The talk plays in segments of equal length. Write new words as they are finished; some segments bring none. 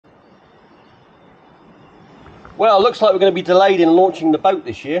Well, it looks like we're going to be delayed in launching the boat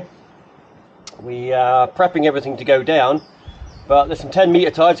this year. We are prepping everything to go down, but there's some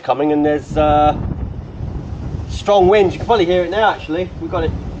 10-metre tides coming, and there's strong winds. You can probably hear it now actually. We've got it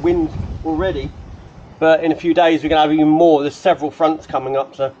wind already, but in a few days we're going to have even more. There's several fronts coming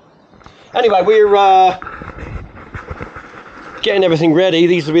up. So anyway, we're getting everything ready.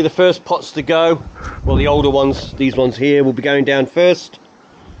 These will be the first pots to go. Well, the older ones, these ones here, will be going down first,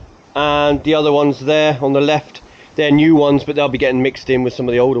 and the other ones there on the left, they're new ones, but they'll be getting mixed in with some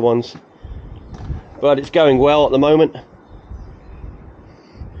of the older ones. But it's going well at the moment.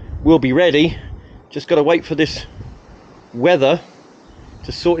 We'll be ready. Just got to wait for this weather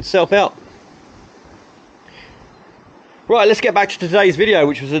to sort itself out. Right, let's get back to today's video,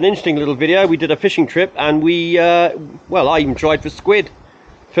 which was an interesting little video. We did a fishing trip, and we, well, I even tried for squid.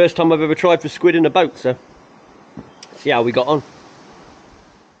 First time I've ever tried for squid in a boat, so see how we got on.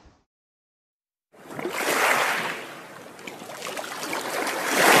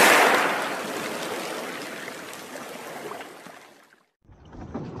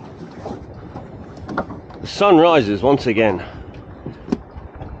 The sun rises once again,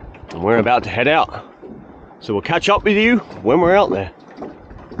 and we're about to head out. So we'll catch up with you when we're out there.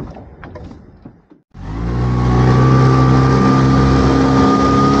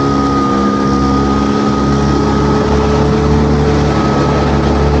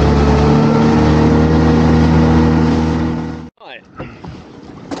 Right.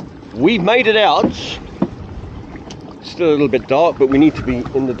 We've made it out. Still a little bit dark, but we need to be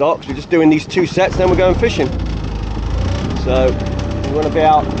in the dark, so we're just doing these 2 sets, then we're going fishing. So we want to be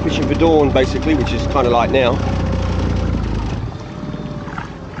out fishing for dawn basically, which is kind of like now.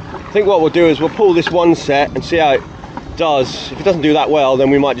 I think what we'll do is we'll pull this 1 set and see how it does. If it doesn't do that well, then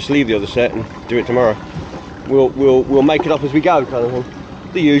we might just leave the other set and do it tomorrow. We'll make it up as we go, kind of thing.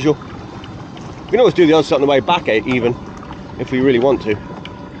 The usual. We can always do the other set on the way back even, if we really want to.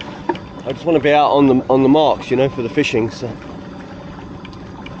 I just want to be out on the marks, you know, for the fishing. So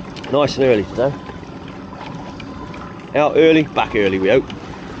nice and early today. Out early, back early, we hope.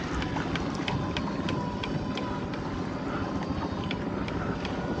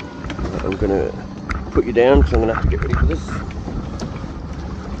 I'm going to put you down because I'm going to have to get ready for this.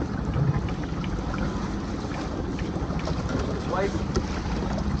 This way.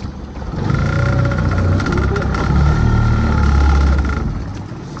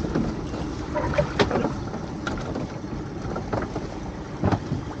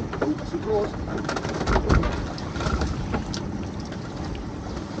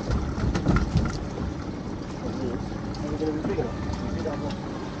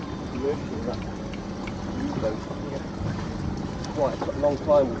 Quite a long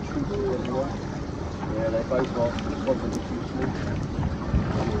time with too small as well. Yeah, they both are. This one's a bit too small.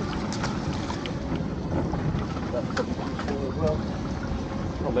 That's probably too small as well.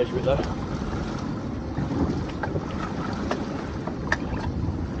 I'll measure it though.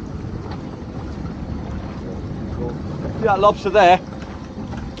 See that lobster there?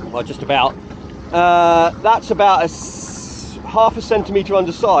 Well, just about. That's about half a centimetre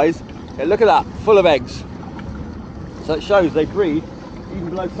undersized. Okay, look at that, full of eggs. So it shows they breed even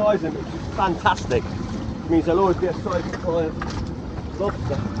below sizing, which is fantastic. It means there'll always be a size supply of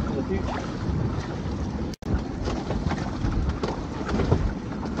lobster in the future.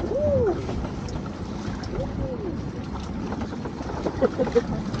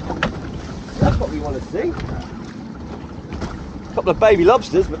 That's what we want to see. A couple of baby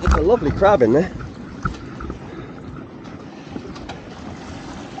lobsters, but there's a lovely crab in there.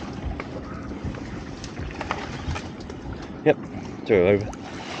 Yep, throw it over.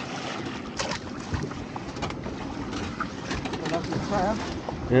 A lovely crab.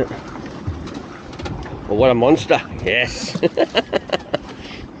 Yeah. Well, what a monster! Yes.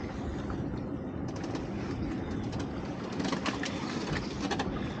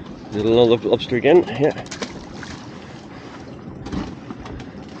 Little lobster again. Yeah.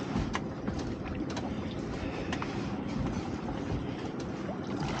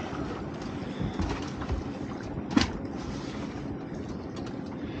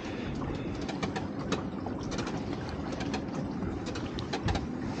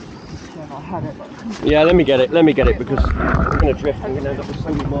 Yeah, let me get it because I'm going to drift. I'm going to end up with so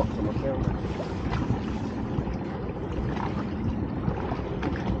many marks on my camera.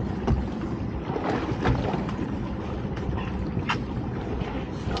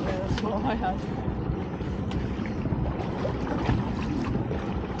 That's what I had.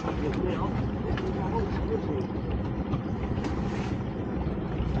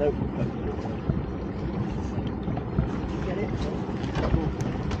 Nope. Get it?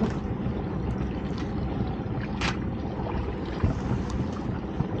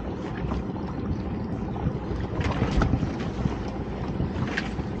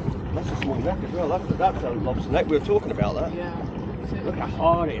 well. That's a lobster neck. We were talking about that. Yeah. Look how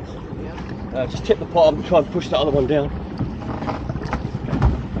hard it is. Yeah. Just tip the pot and try and push that other one down.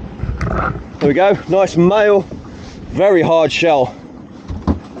 There we go. Nice male, very hard shell.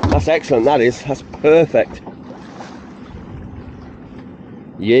 That's excellent. That is. That's perfect.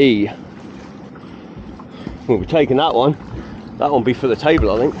 Yay. We'll be taking that one. That one will be for the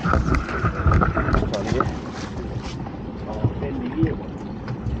table, I think.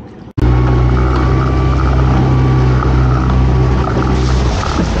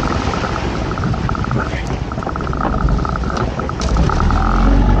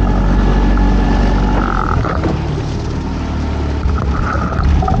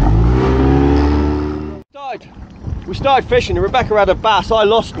 We started fishing and Rebecca had a bass. I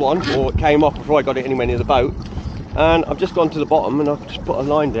lost one, or it came off before I got it anywhere near the boat. And I've just gone to the bottom and I've just put a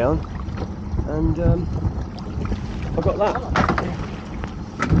line down and I've got that.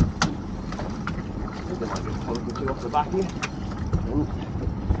 Off the back here.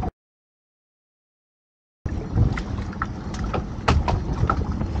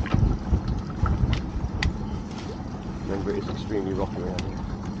 Remember, it is extremely rocky around here.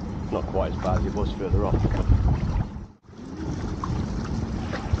 Not quite as bad as it was further off.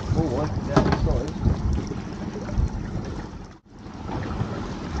 Oh, one down size.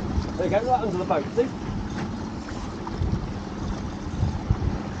 There you go, right under the boat, see?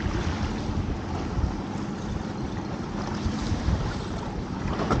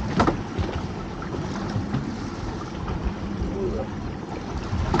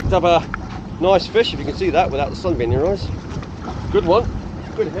 Have a nice fish, if you can see that without the sun being in your eyes. Good one,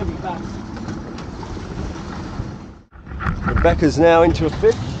 good heavy bass. Rebecca's now into a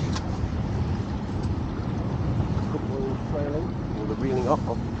fish. Trailing, or the reeling up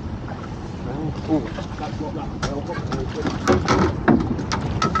of. Oh, that's not that well.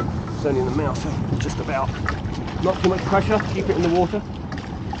 It's only in the mouth, so just about. Not too much pressure, keep it in the water.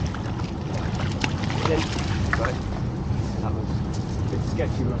 Then, right. That was a bit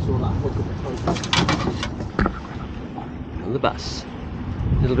sketchy when I saw that hook at the front. And the bass.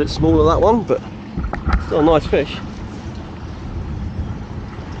 A little bit smaller that one, but still a nice fish.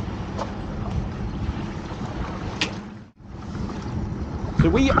 So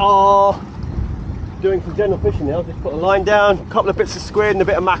we are doing some general fishing now. Just put a line down, a couple of bits of squid and a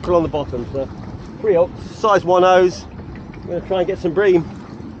bit of mackerel on the bottom. So 3 hooks, size 1/0s. I'm going to try and get some bream.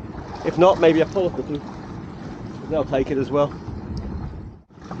 If not, maybe a pollock or two. They'll take it as well.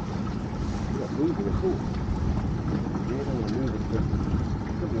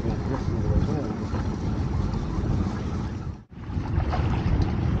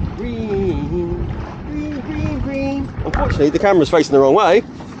 Green, green, green, green. Unfortunately, the camera's facing the wrong way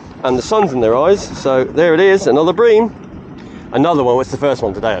and the sun's in their eyes, so there it is, another bream. Another one, it's the first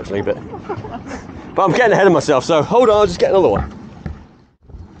one today actually, but I'm getting ahead of myself, so hold on, I'll just get another one.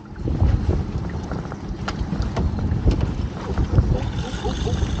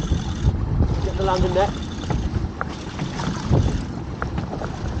 Get the landing net.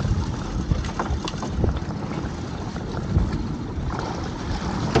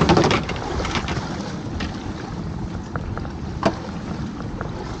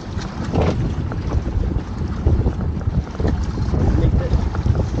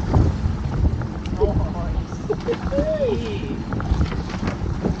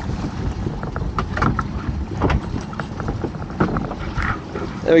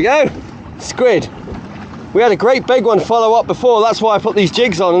 There we go, squid. We had a great big one follow up before, that's why I put these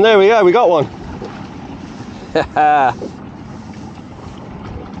jigs on, and there we go, we got one.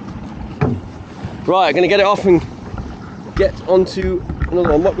 Right, I'm going to get it off and get onto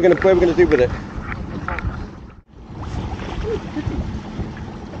another one. Where are we going to do with it?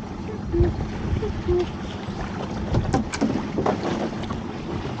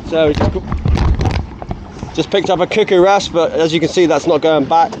 So just picked up a cuckoo wrasse, but as you can see that's not going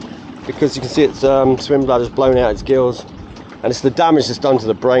back because you can see its swim bladder's blown out its gills, and it's the damage that's done to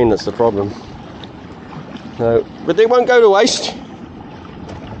the brain that's the problem. So, but they won't go to waste,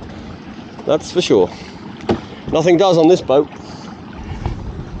 that's for sure. Nothing does on this boat. Right,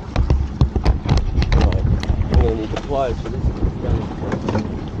 I'm going to need the pliers for this.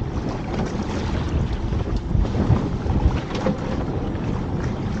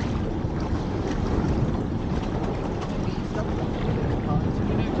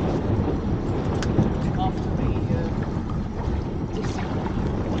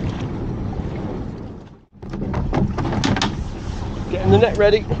 The net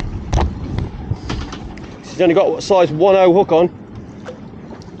ready. She's only got what size 1/0 hook on.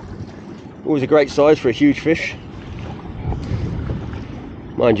 Always a great size for a huge fish.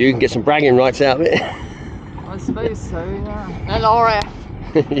 Mind you, you can get some bragging rights out of it. I suppose so, yeah.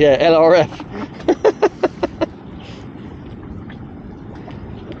 LRF. Yeah, LRF.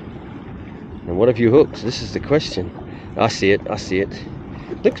 And what have you hooked? This is the question. I see it, I see it.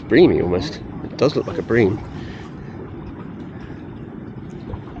 It looks breamy almost. It does look like a bream.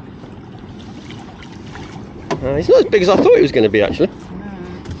 It's not as big as I thought it was going to be actually.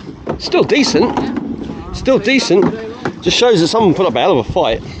 Still decent. Still decent. Just shows that someone put up a hell of a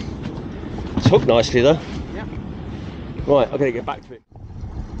fight. It's hooked nicely though. Right, I'm going to get back to it.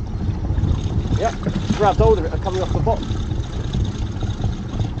 Yep, grabbed hold of it, I'm coming off the bottom.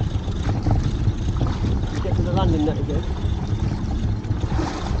 Get to the landing net again.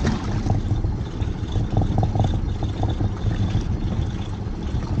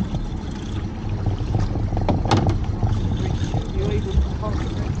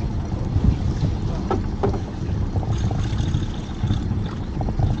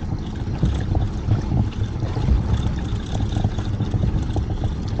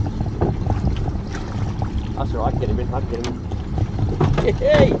 That's alright, get him in, I can get him in.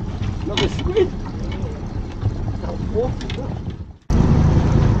 Hey, look at Squid! That's awesome.